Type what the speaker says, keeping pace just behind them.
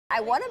I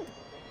want to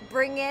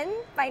bring in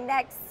my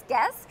next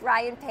guest,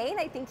 Ryan Payne.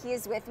 I think he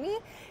is with me.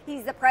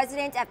 He's the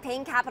president of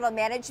Payne Capital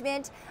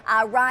Management.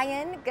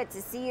 Ryan, good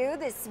to see you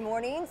this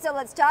morning. So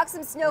let's talk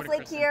some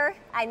Snowflake here.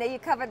 I know you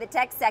cover the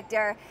tech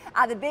sector.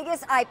 The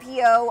biggest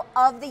IPO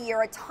of the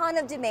year, a ton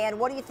of demand.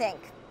 What do you think?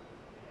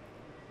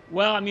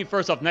 Well, I mean,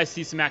 first off, nice to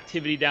see some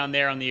activity down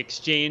there on the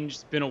exchange.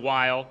 It's been a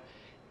while.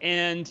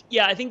 And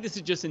yeah, I think this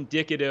is just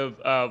indicative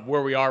of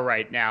where we are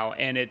right now.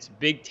 And it's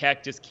big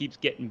tech just keeps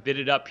getting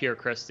bidded up here,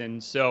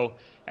 Kristen. So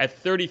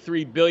at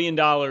 $33 billion,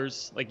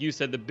 like you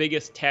said, the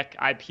biggest tech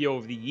IPO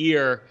of the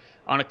year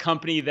on a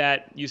company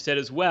that you said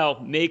as well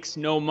makes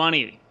no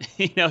money.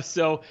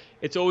 So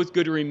it's always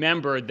good to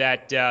remember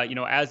that,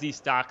 as these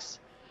stocks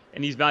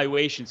and these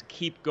valuations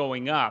keep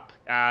going up,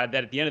 that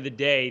at the end of the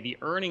day, the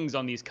earnings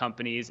on these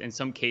companies in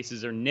some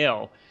cases are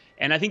nil.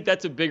 And I think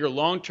that's a bigger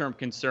long-term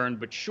concern,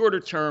 but shorter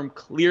term,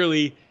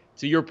 clearly,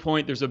 to your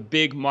point, there's a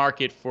big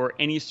market for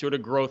any sort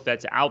of growth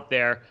that's out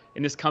there,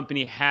 and this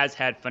company has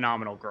had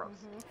phenomenal growth.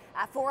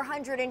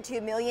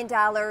 $402 million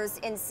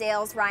in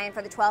sales, Ryan,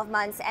 for the 12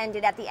 months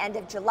ended at the end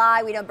of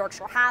July. We know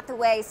Berkshire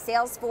Hathaway,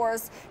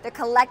 Salesforce, they're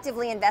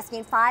collectively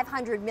investing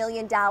 $500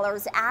 million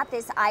at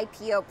this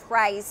IPO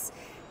price.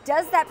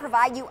 Does that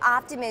provide you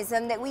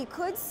optimism that we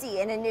could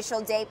see an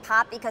initial day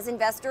pop because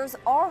investors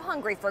are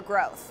hungry for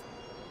growth?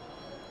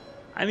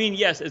 I mean,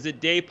 yes, as a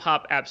day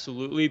pop,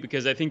 absolutely,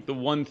 because I think the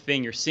one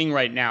thing you're seeing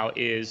right now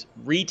is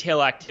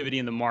retail activity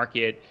in the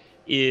market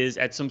is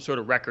at some sort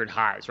of record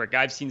highs, right?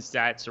 I've seen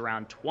stats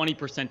around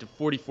 20% to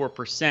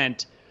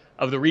 44%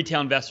 of the retail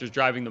investors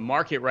driving the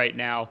market right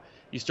now.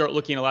 You start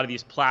looking at a lot of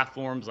these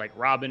platforms like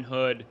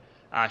Robinhood,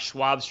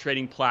 Schwab's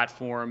trading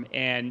platform,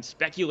 and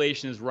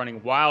speculation is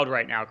running wild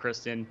right now,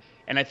 Kristen.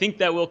 And I think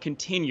that will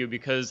continue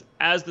because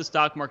as the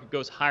stock market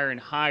goes higher and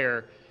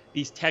higher,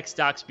 these tech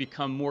stocks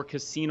become more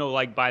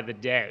casino-like by the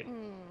day.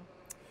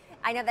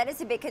 I know that is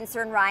a big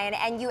concern, Ryan,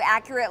 and you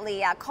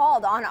accurately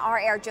called on our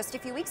air just a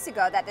few weeks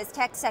ago that this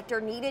tech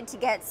sector needed to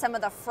get some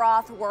of the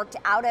froth worked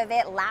out of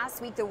it.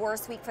 Last week, the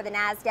worst week for the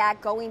NASDAQ,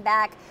 going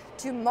back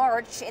to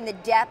March in the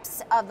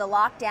depths of the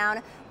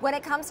lockdown. When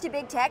it comes to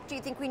big tech, do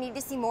you think we need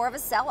to see more of a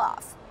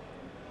sell-off?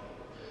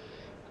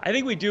 I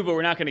think we do, but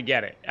we're not going to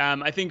get it.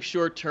 I think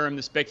short term,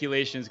 the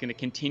speculation is going to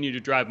continue to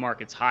drive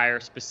markets higher,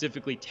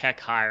 specifically tech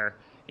higher.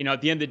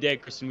 At the end of the day,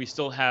 Kristen, we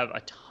still have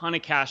a ton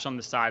of cash on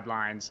the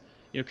sidelines.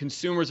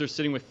 Consumers are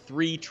sitting with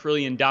 $3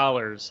 trillion.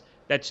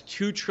 That's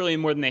 $2 trillion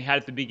more than they had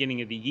at the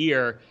beginning of the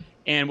year.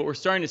 And what we're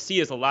starting to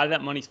see is a lot of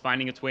that money's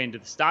finding its way into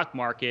the stock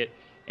market,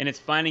 and it's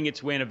finding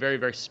its way in a very,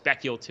 very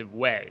speculative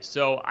way.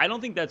 So I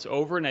don't think that's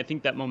over, and I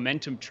think that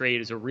momentum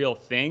trade is a real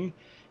thing.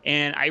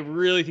 And I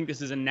really think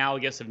this is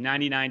analogous of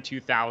 99,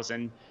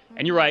 2000.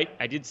 And you're right,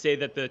 I did say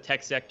that the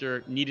tech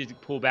sector needed to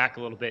pull back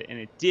a little bit, and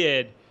it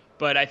did.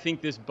 But I think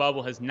this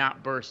bubble has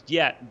not burst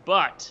yet.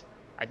 But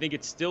I think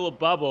it's still a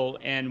bubble,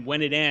 and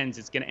when it ends,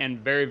 it's going to end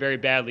very, very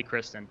badly,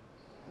 Kristen.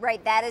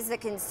 Right, that is the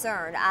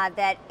concern,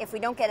 that if we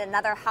don't get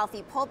another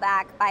healthy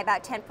pullback by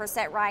about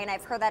 10%, Ryan,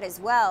 I've heard that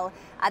as well,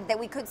 that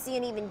we could see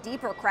an even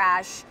deeper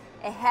crash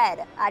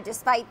ahead,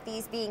 despite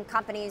these being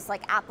companies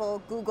like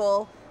Apple,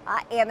 Google,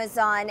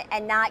 Amazon,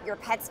 and not your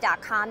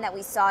pets.com that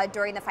we saw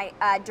during,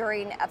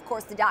 of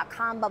course, the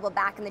dot-com bubble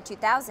back in the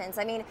 2000s.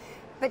 I mean,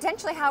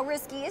 potentially, how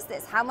risky is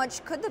this? How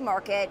much could the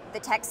market, the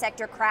tech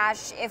sector,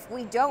 crash if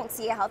we don't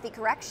see a healthy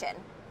correction?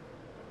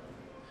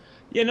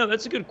 Yeah, no,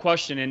 that's a good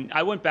question. And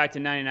I went back to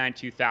 99,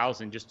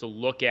 2000 just to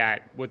look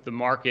at what the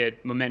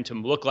market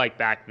momentum looked like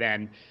back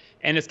then.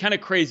 And it's kind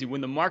of crazy.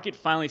 When the market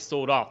finally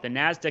sold off, the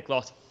NASDAQ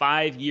lost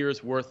 5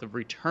 years worth of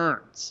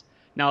returns.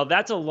 Now,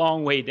 that's a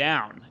long way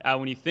down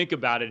when you think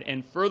about it.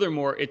 And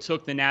furthermore, it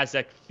took the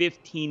NASDAQ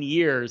 15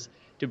 years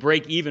to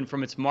break even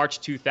from its March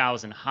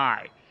 2000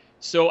 high.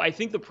 So I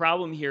think the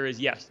problem here is,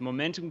 yes, the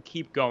momentum will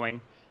keep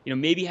going.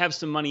 Maybe have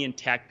some money in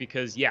tech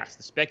because, yes,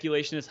 the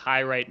speculation is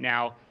high right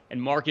now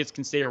and markets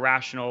can stay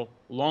irrational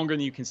longer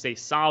than you can stay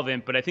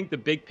solvent. But I think the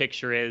big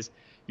picture is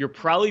you're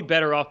probably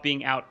better off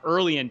being out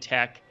early in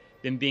tech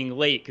than being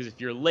late, because if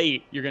you're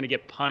late, you're going to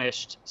get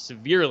punished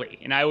severely.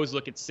 And I always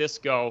look at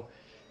Cisco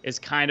as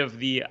kind of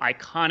the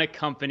iconic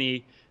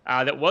company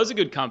that was a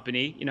good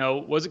company,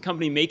 was a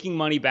company making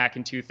money back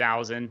in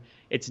 2000.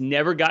 It's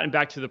never gotten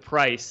back to the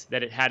price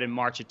that it had in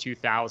March of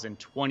 2000,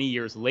 20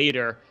 years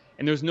later.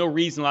 And there's no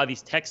reason a lot of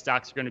these tech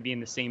stocks are going to be in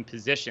the same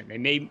position. They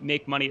may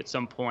make money at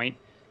some point,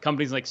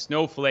 companies like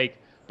Snowflake,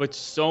 but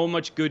so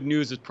much good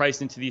news is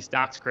priced into these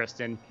stocks,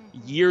 Kristen.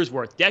 Years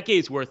worth,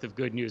 decades worth of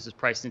good news is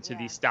priced into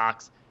these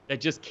stocks that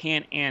just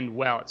can't end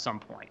well at some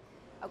point.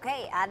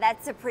 Okay,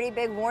 that's a pretty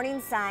big warning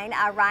sign,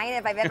 Ryan,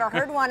 if I've ever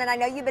heard one. And I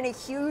know you've been a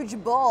huge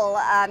bull,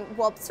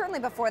 well, certainly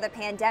before the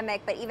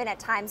pandemic, but even at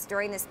times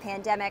during this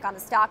pandemic on the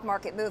stock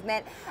market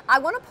movement. I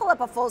want to pull up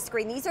a full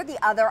screen. These are the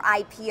other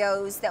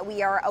IPOs that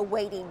we are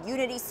awaiting.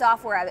 Unity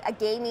Software, a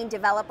gaming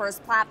developers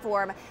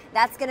platform,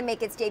 that's going to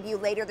make its debut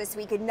later this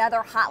week.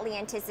 Another hotly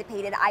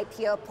anticipated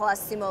IPO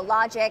plus Sumo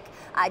Logic,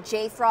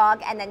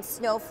 JFrog, and then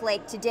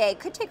Snowflake today.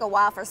 Could take a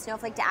while for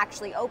Snowflake to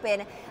actually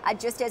open,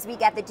 just as we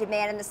get the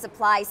demand and the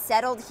supply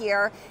settled world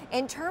here.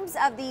 In terms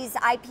of these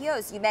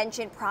IPOs, you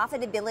mentioned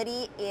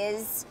profitability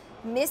is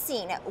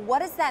missing. What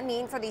does that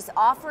mean for these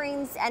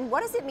offerings, and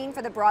what does it mean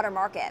for the broader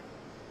market?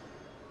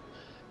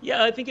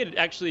 Yeah, I think it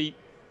actually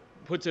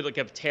puts it like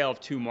a tale of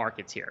two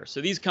markets here.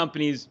 So these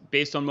companies,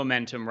 based on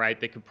momentum, right,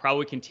 they could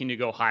probably continue to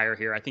go higher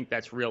here. I think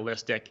that's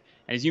realistic.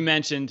 And as you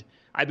mentioned,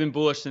 I've been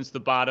bullish since the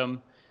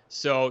bottom.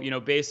 So,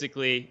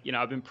 basically,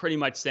 I've been pretty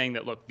much saying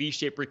that, look,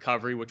 V-shaped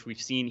recovery, which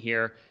we've seen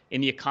here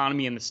in the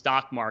economy and the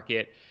stock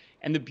market.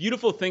 And the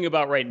beautiful thing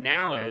about right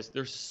now is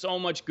there's so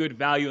much good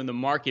value in the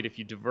market if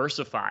you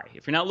diversify.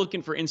 If you're not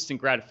looking for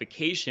instant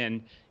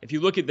gratification, if you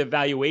look at the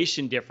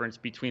valuation difference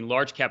between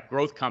large cap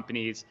growth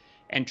companies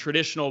and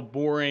traditional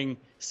boring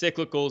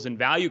cyclicals and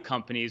value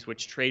companies,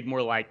 which trade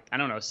more like, I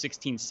don't know,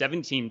 16,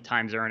 17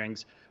 times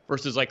earnings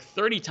versus like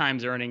 30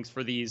 times earnings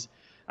for these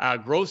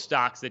growth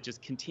stocks that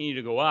just continue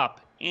to go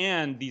up.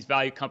 And these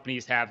value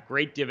companies have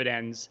great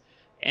dividends,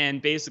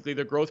 and basically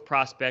their growth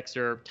prospects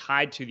are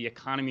tied to the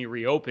economy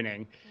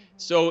reopening.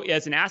 So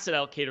as an asset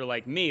allocator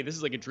like me, this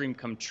is like a dream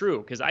come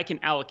true because I can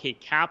allocate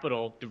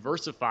capital,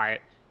 diversify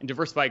it, and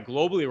diversify it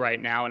globally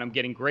right now, and I'm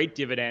getting great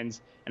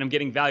dividends, and I'm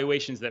getting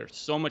valuations that are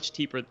so much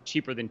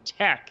cheaper than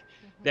tech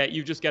that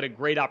you've just got a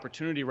great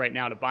opportunity right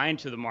now to buy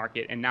into the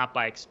market and not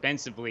buy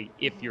expensively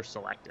if you're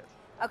selective.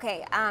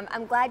 Okay,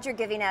 I'm glad you're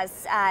giving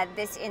us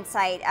this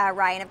insight,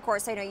 Ryan. Of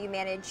course, I know you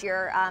manage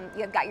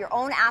you've got your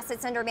own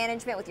assets under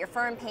management with your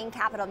firm, Payne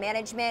Capital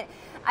Management.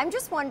 I'm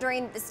just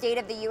wondering the state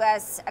of the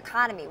U.S.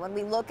 economy. When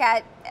we look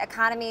at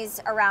economies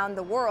around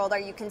the world, are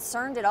you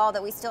concerned at all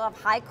that we still have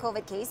high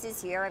COVID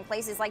cases here and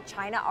places like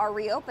China are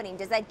reopening?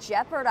 Does that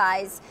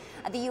jeopardize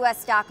the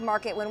U.S. stock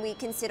market when we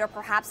consider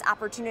perhaps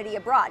opportunity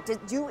abroad?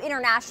 Do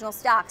international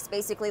stocks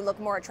basically look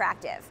more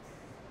attractive?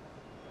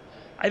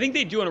 I think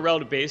they do on a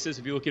relative basis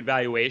if you look at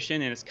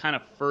valuation, and it's kind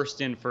of first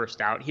in,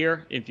 first out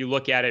here. If you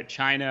look at it,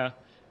 China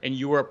and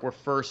Europe were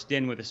first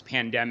in with this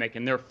pandemic,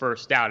 and they're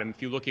first out. And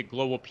if you look at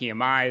global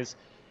PMIs,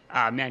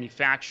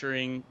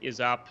 manufacturing is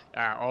up.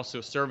 Also,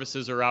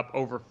 services are up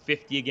over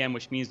 50 again,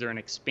 which means they're in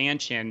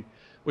expansion,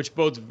 which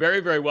bodes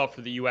very, very well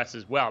for the U.S.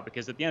 as well,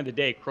 because at the end of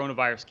the day,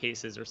 coronavirus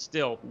cases are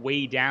still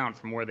way down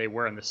from where they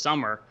were in the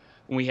summer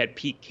when we had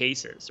peak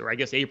cases, or I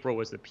guess April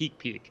was the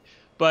peak.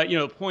 But,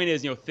 the point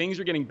is, things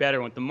are getting better.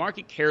 What the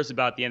market cares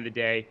about at the end of the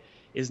day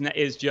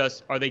is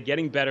just, are they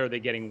getting better? Are they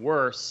getting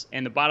worse?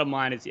 And the bottom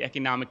line is the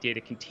economic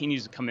data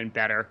continues to come in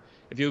better.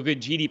 If you look at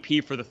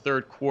GDP for the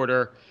third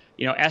quarter,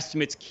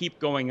 estimates keep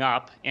going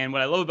up. And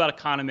what I love about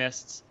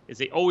economists is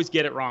they always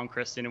get it wrong,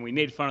 Kristen, and we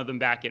made fun of them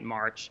back in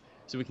March.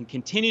 So we can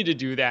continue to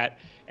do that,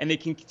 and they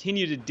can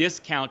continue to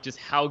discount just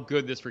how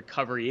good this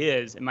recovery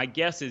is. And my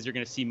guess is you're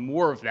going to see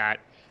more of that.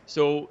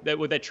 So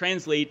what that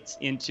translates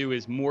into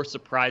is more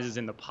surprises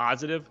in the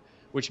positive,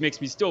 which makes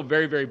me still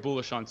very, very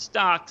bullish on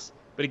stocks.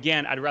 But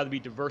again, I'd rather be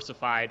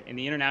diversified, and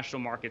the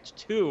international markets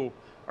too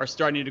are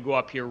starting to go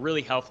up here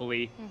really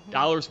healthily.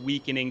 Dollar's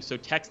weakening, so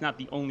tech's not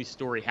the only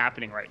story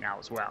happening right now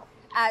as well.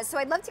 So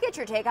I'd love to get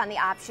your take on the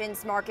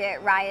options market,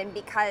 Ryan,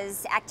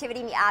 because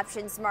activity in the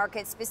options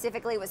market,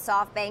 specifically with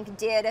SoftBank,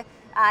 did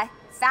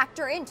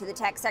factor into the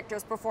tech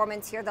sector's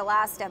performance here the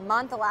last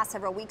month, the last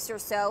several weeks or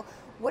so.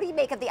 What do you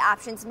make of the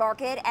options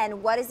market,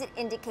 and what is it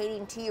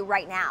indicating to you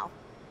right now?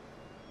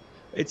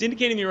 It's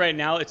indicating to me right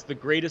now it's the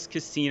greatest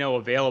casino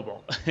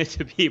available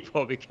to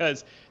people,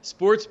 because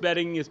sports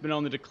betting has been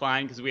on the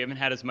decline because we haven't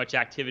had as much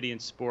activity in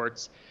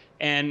sports.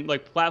 And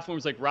like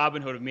platforms like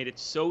Robinhood have made it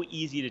so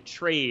easy to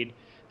trade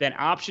that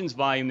options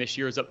volume this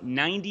year is up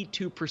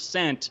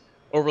 92%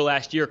 over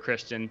last year,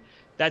 Christian.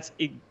 That's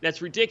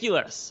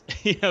ridiculous.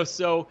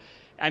 So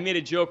I made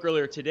a joke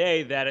earlier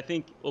today that I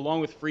think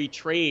along with free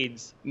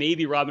trades,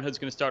 maybe Robinhood's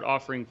going to start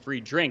offering free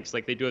drinks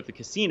like they do at the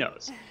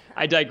casinos.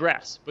 I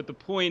digress. But the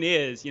point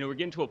is, we're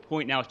getting to a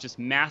point now, it's just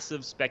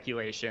massive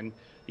speculation.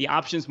 The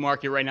options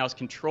market right now is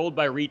controlled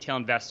by retail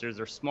investors.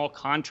 There's small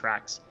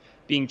contracts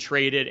being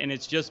traded, and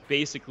it's just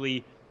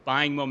basically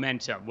buying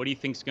momentum. What do you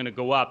think is going to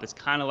go up? It's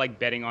kind of like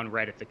betting on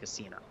red at the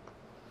casino.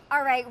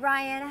 All right,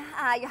 Ryan,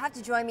 you'll have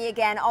to join me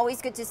again. Always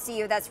good to see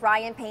you. That's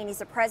Ryan Payne. He's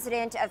the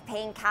president of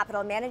Payne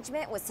Capital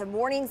Management with some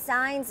warning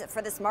signs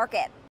for this market.